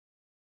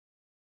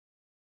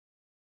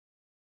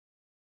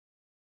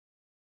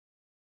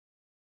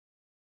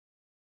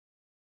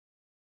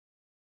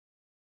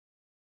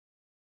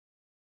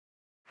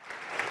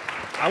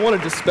I want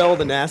to dispel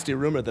the nasty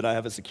rumor that I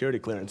have a security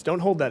clearance. Don't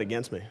hold that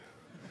against me.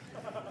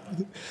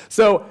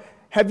 So,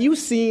 have you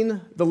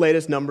seen the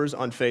latest numbers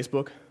on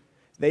Facebook?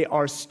 They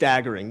are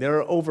staggering. There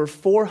are over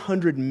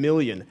 400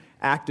 million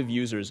active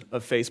users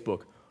of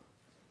Facebook.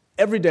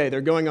 Every day they're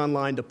going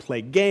online to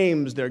play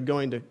games, they're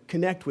going to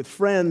connect with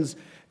friends,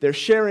 they're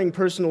sharing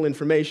personal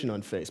information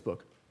on Facebook.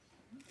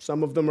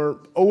 Some of them are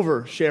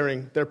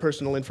oversharing their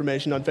personal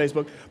information on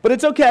Facebook, but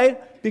it's okay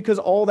because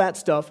all that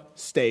stuff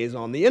stays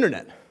on the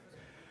internet.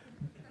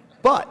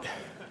 But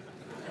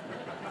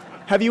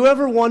have you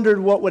ever wondered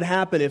what would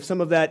happen if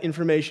some of that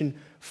information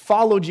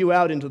followed you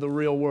out into the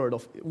real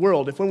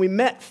world? If when we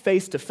met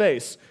face to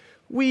face,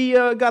 we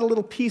got a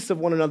little piece of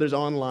one another's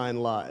online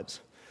lives.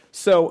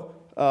 So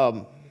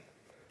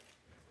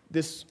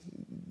this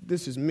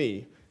is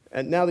me.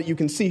 And now that you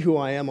can see who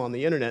I am on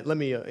the internet, let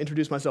me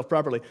introduce myself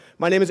properly.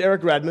 My name is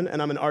Eric Gradman,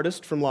 and I'm an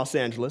artist from Los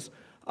Angeles.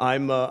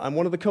 I'm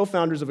one of the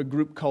co-founders of a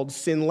group called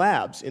Sin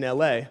Labs in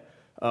LA.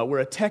 We're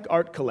a tech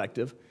art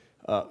collective.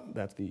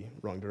 That's the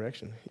wrong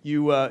direction.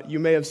 You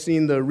may have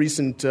seen the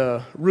recent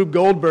Rube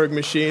Goldberg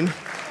machine.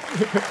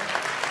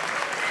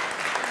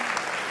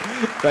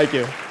 Thank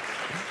you.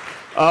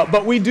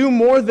 But we do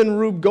more than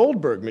Rube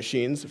Goldberg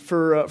machines.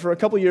 For a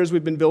couple years,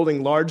 we've been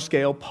building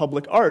large-scale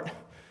public art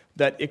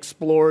that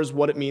explores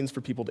what it means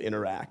for people to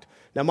interact.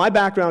 Now, my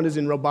background is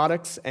in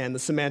robotics and the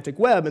semantic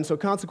web, and so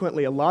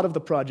consequently, a lot of the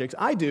projects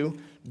I do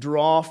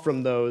draw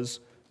from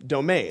those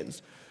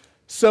domains.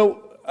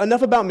 So,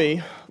 enough about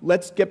me.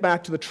 Let's get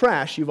back to the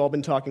trash you've all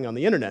been talking on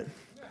the internet.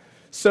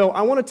 So,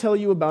 I want to tell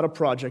you about a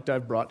project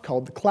I've brought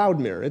called the Cloud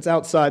Mirror. It's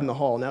outside in the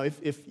hall. Now,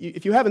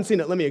 if you haven't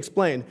seen it, let me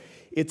explain.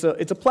 It's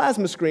a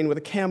plasma screen with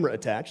a camera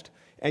attached,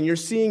 and you're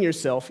seeing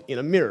yourself in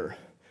a mirror.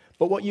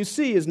 But what you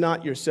see is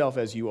not yourself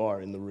as you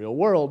are in the real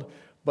world,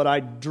 but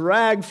I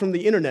drag from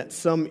the internet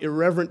some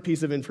irreverent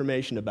piece of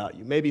information about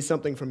you. Maybe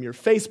something from your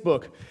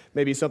Facebook,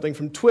 maybe something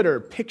from Twitter,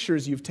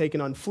 pictures you've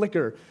taken on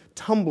Flickr,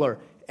 Tumblr,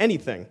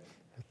 anything.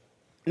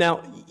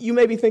 Now, you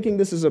may be thinking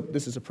this is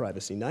a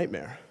privacy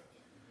nightmare,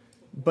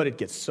 but it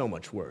gets so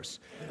much worse.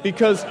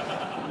 Because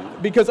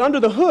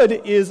under the hood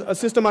is a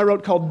system I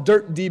wrote called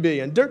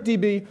DirtDB, and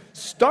DirtDB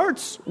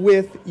starts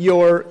with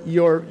your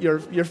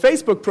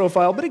Facebook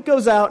profile, but it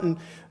goes out and,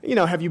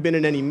 have you been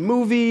in any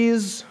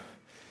movies?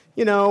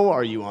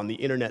 Are you on the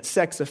Internet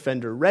Sex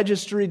Offender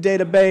Registry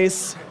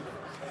database?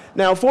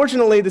 Now,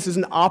 fortunately, this is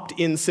an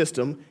opt-in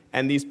system,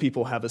 and these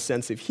people have a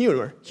sense of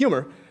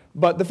humor,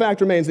 but the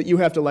fact remains that you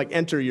have to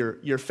enter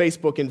your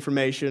Facebook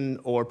information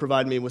or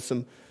provide me with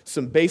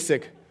some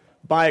basic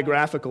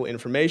biographical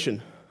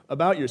information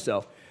about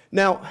yourself.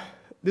 Now,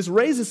 this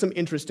raises some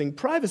interesting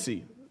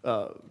privacy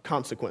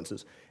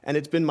consequences, and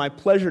it's been my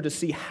pleasure to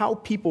see how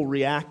people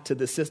react to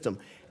this system,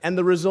 and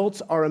the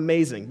results are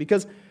amazing,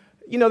 because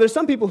there's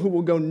some people who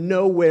will go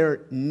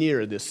nowhere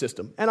near this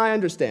system, and I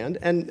understand,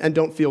 and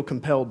don't feel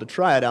compelled to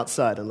try it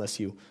outside unless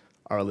you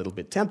are a little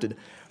bit tempted.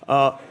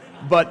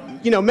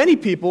 But many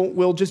people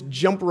will just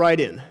jump right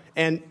in,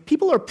 and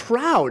people are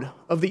proud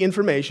of the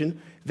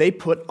information they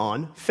put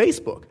on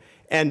Facebook.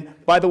 And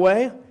by the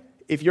way,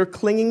 if you're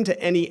clinging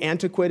to any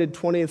antiquated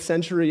 20th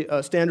century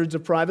standards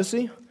of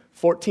privacy,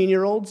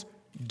 14-year-olds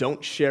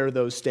don't share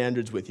those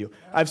standards with you.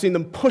 I've seen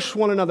them push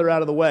one another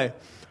out of the way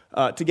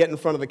to get in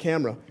front of the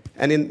camera.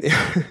 And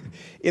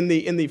in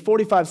the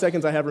 45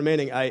 seconds I have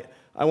remaining, I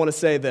want to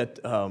say that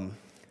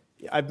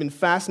I've been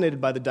fascinated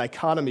by the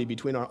dichotomy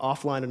between our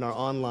offline and our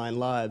online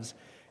lives.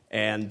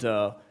 And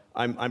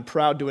I'm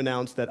proud to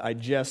announce that I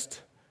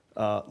just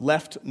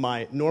left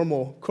my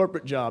normal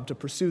corporate job to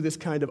pursue this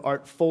kind of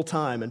art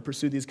full-time and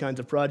pursue these kinds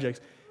of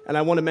projects. And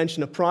I want to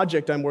mention a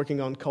project I'm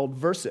working on called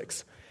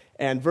Versix.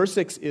 And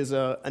Versix is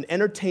an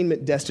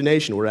entertainment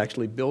destination. We're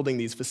actually building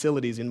these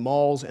facilities in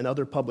malls and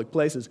other public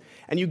places.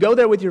 And you go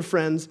there with your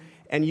friends,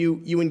 and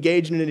you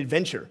engage in an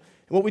adventure.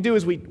 And what we do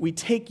is we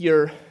take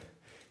your,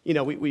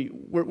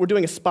 we're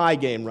doing a spy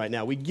game right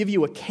now. We give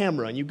you a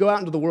camera, and you go out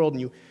into the world,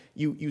 and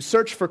you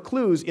search for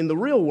clues in the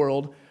real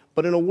world,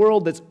 but in a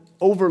world that's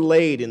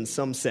overlaid in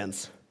some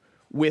sense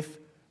with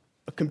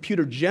a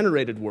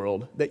computer-generated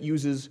world that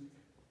uses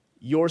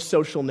your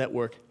social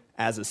network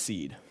as a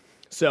seed.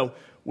 So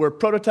we're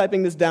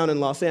prototyping this down in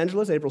Los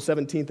Angeles, April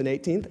 17th and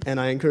 18th, and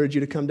I encourage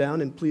you to come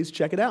down and please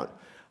check it out.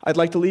 I'd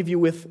like to leave you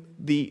with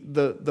the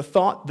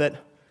thought that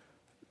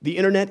the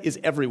internet is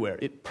everywhere.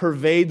 It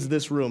pervades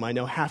this room. I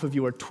know half of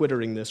you are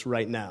twittering this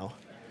right now.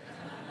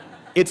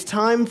 It's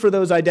time for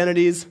those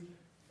identities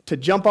to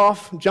jump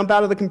out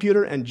of the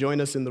computer and join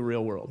us in the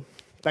real world.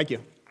 Thank you.